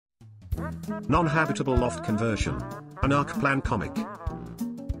Non-habitable loft conversion. An Arcplan comic.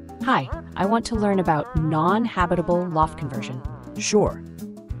 Hi, I want to learn about non-habitable loft conversion. Sure.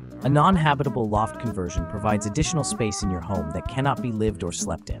 A non-habitable loft conversion provides additional space in your home that cannot be lived or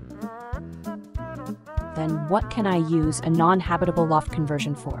slept in. Then what can I use a non-habitable loft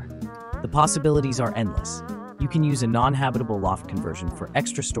conversion for? The possibilities are endless. You can use a non-habitable loft conversion for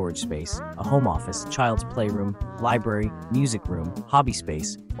extra storage space, a home office, child's playroom, library, music room, hobby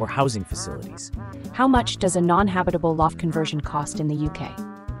space, or housing facilities. How much does a non-habitable loft conversion cost in the UK?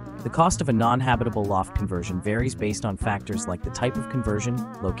 The cost of a non-habitable loft conversion varies based on factors like the type of conversion,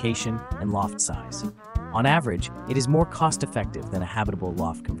 location, and loft size. On average, it is more cost-effective than a habitable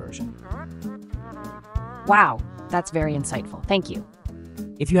loft conversion. Wow, that's very insightful. Thank you.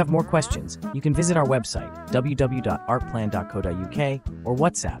 If you have more questions, you can visit our website, www.arcplan.co.uk, or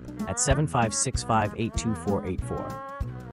WhatsApp at 7565824484.